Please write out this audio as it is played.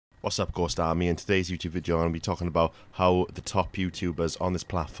What's up, Ghost Army? In today's YouTube video, I'm going to be talking about how the top YouTubers on this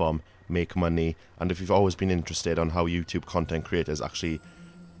platform make money, and if you've always been interested on how YouTube content creators actually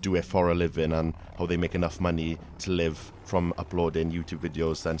do it for a living and how they make enough money to live from uploading YouTube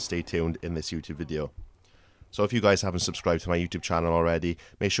videos, then stay tuned in this YouTube video. So if you guys haven't subscribed to my YouTube channel already,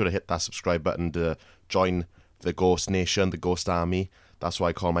 make sure to hit that subscribe button to join the Ghost Nation, the Ghost Army. That's what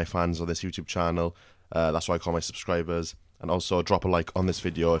I call my fans on this YouTube channel. That's what I call my subscribers. And also drop a like on this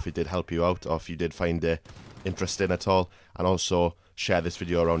video if it did help you out or if you did find it interesting at all. And also share this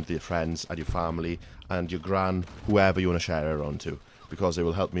video around with your friends and your family and your gran, whoever you want to share it around to. Because it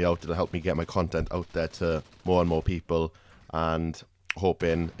will help me out, it'll help me get my content out there to more and more people. And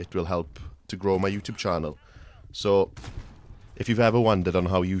hoping it will help to grow my YouTube channel. So if you've ever wondered on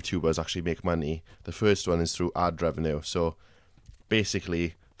how YouTubers actually make money, the first one is through ad revenue. So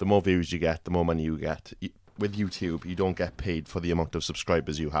basically, the more views you get, the more money you get. With YouTube, you don't get paid for the amount of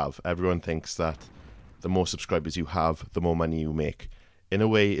subscribers you have. Everyone thinks that the more subscribers you have, the more money you make. In a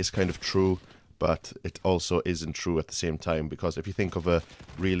way, it's kind of true, but it also isn't true at the same time, because if you think of a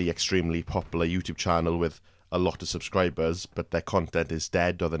really extremely popular YouTube channel with a lot of subscribers, but their content is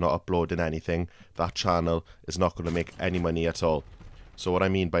dead or they're not uploading anything, that channel is not going to make any money at all. So what I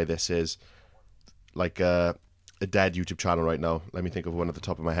mean by this is, like a dead YouTube channel right now, let me think of one at the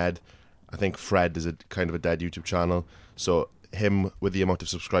top of my head. I think Fred is a kind of a dead YouTube channel. So him, with the amount of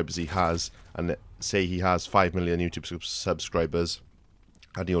subscribers he has, and say he has 5 million YouTube subscribers,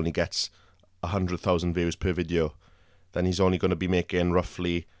 and he only gets 100,000 views per video, then he's only going to be making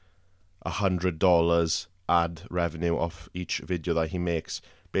roughly $100 ad revenue off each video that he makes.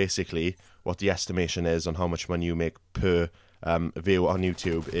 Basically, what the estimation is on how much money you make per view on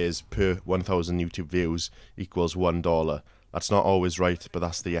YouTube is per 1,000 YouTube views equals $1. That's not always right, but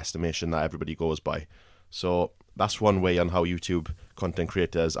that's the estimation that everybody goes by. So that's one way on how YouTube content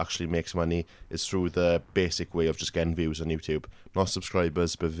creators actually makes money, is through the basic way of just getting views on YouTube. Not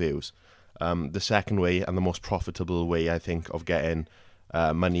subscribers, but views. The second way, and the most profitable way, I think, of getting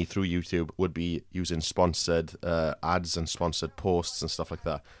money through YouTube would be using sponsored ads and sponsored posts and stuff like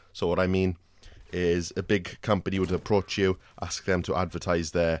that. So what I mean is, a big company would approach you, ask them to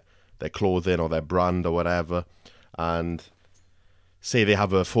advertise their clothing or their brand or whatever, and say they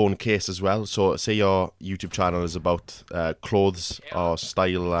have a phone case as well. So say your YouTube channel is about clothes or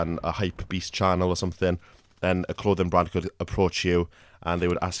style and a hype beast channel or something, then a clothing brand could approach you and they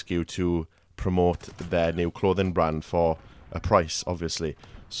would ask you to promote their new clothing brand for a price, obviously.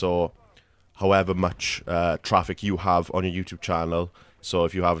 So however much traffic you have on your YouTube channel, so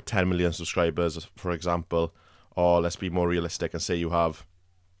if you have 10 million subscribers, for example, or let's be more realistic and say you have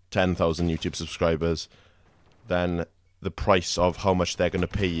 10,000 YouTube subscribers, then the price of how much they're going to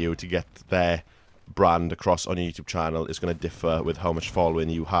pay you to get their brand across on your YouTube channel is going to differ with how much following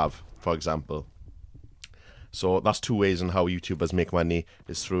you have, for example. So that's two ways on how YouTubers make money,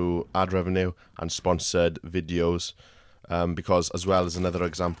 is through ad revenue and sponsored videos. Because, as well as another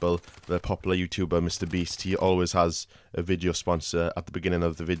example, the popular YouTuber Mr. Beast, he always has a video sponsor at the beginning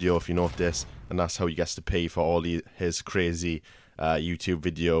of the video, if you notice, and that's how he gets to pay for all his crazy YouTube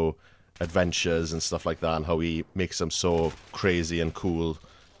video adventures and stuff like that, and how he makes them so crazy and cool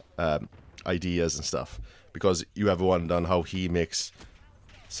ideas and stuff. Because you ever wonder on how he makes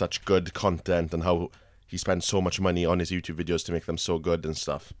such good content and how he spends so much money on his YouTube videos to make them so good and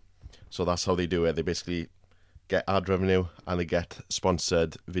stuff. So that's how they do it. They basically get ad revenue and they get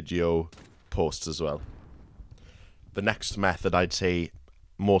sponsored video posts as well. The next method I'd say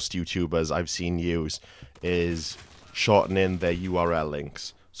most YouTubers I've seen use is shortening their URL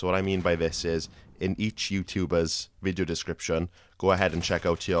links. So what I mean by this is, in each YouTuber's video description, go ahead and check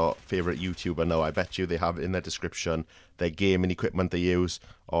out your favorite YouTuber now. I bet you they have in their description their gaming equipment they use,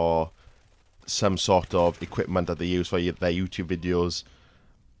 or some sort of equipment that they use for their YouTube videos,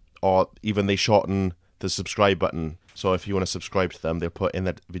 or even they shorten the subscribe button. So if you want to subscribe to them, they'll put in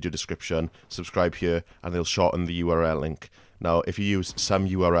that video description, subscribe here, and they'll shorten the URL link. Now, if you use some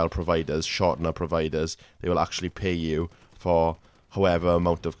URL providers, shortener providers, they will actually pay you for however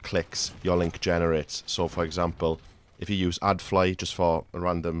amount of clicks your link generates. So for example, if you use AdFly, just for a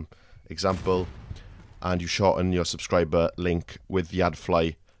random example, and you shorten your subscriber link with the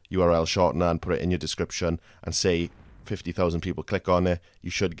AdFly URL shortener and put it in your description, and say 50,000 people click on it, you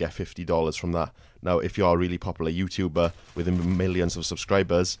should get $50 from that. Now, if you're a really popular YouTuber with millions of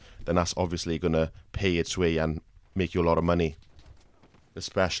subscribers, then that's obviously going to pay its way and make you a lot of money,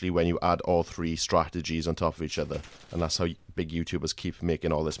 especially when you add all three strategies on top of each other. And that's how big YouTubers keep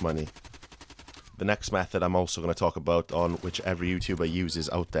making all this money. The next method I'm also going to talk about, on which every YouTuber uses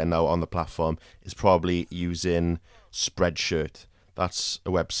out there now on the platform, is probably using Spreadshirt. That's a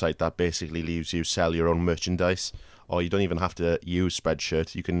website that basically leaves you sell your own merchandise, or you don't even have to use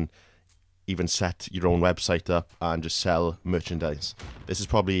Spreadshirt. You can even set your own website up and just sell merchandise. This is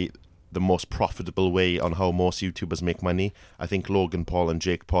probably the most profitable way on how most YouTubers make money. I think Logan Paul and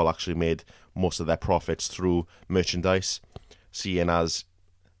Jake Paul actually made most of their profits through merchandise, seeing as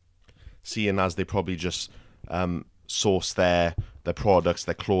they probably just source their products,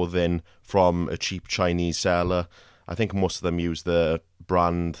 their clothing from a cheap Chinese seller. I think most of them use the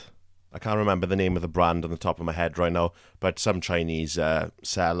brand, I can't remember the name of the brand on the top of my head right now, but some Chinese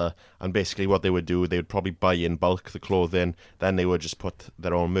seller. And basically what they would do, they would probably buy in bulk the clothing, then they would just put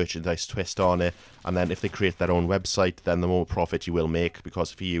their own merchandise twist on it, and then if they create their own website, then the more profit you will make,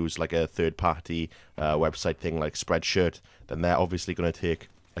 because if you use like a third-party website thing like Spreadshirt, then they're obviously going to take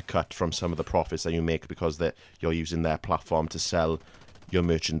a cut from some of the profits that you make because you're using their platform to sell your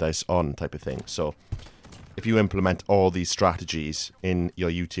merchandise on, type of thing. So if you implement all these strategies in your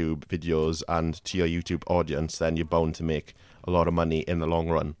YouTube videos and to your YouTube audience, then you're bound to make a lot of money in the long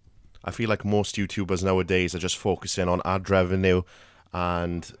run. I feel like most YouTubers nowadays are just focusing on ad revenue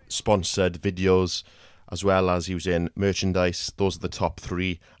and sponsored videos, as well as using merchandise. Those are the top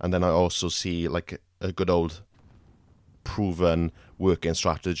three. And then I also see like a good old proven working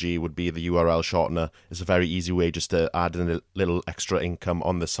strategy would be the URL shortener. It's a very easy way just to add in a little extra income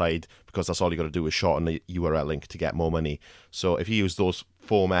on the side, because that's all you got to do is shorten the URL link to get more money. So if you use those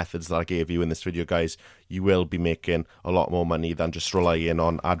 4 methods that I gave you in this video, guys, you will be making a lot more money than just relying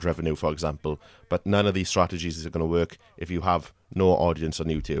on ad revenue, for example. But none of these strategies are going to work if you have no audience on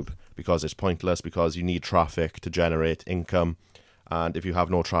YouTube, because it's pointless, because you need traffic to generate income, and if you have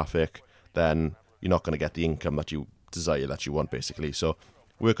no traffic, then you're not going to get the income that you desire, that you want, basically. So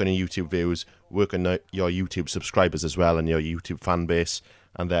work on your YouTube views, work on your YouTube subscribers as well, and your YouTube fan base,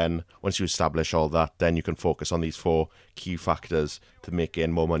 and then once you establish all that, then you can focus on these 4 key factors to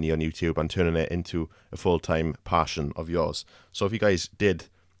making more money on YouTube and turning it into a full-time passion of yours. So if you guys did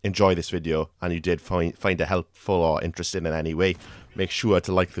enjoy this video and you did find it helpful or interesting in any way, make sure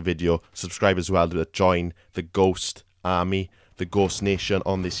to like the video, subscribe as well to join the Ghost Army, the Ghost Nation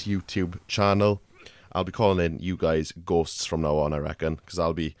on this YouTube channel. I'll be calling in you guys ghosts from now on, I reckon, because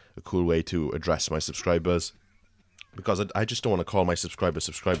that'll be a cool way to address my subscribers. Because I just don't want to call my subscribers.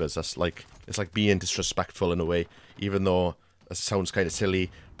 That's like, it's like being disrespectful in a way, even though it sounds kind of silly,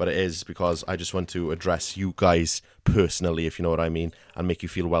 but it is, because I just want to address you guys personally, if you know what I mean, and make you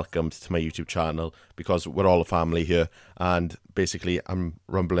feel welcomed to my YouTube channel, because we're all a family here. And basically, I'm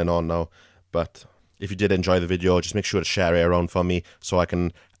rumbling on now, but if you did enjoy the video, just make sure to share it around for me so I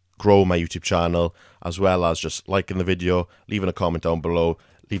can grow my YouTube channel, as well as just liking the video, leaving a comment down below,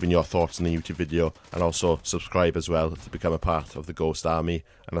 leaving your thoughts on the YouTube video, and also subscribe as well to become a part of the Ghost Army.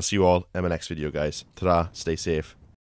 And I'll see you all in my next video, guys. Ta-da, stay safe.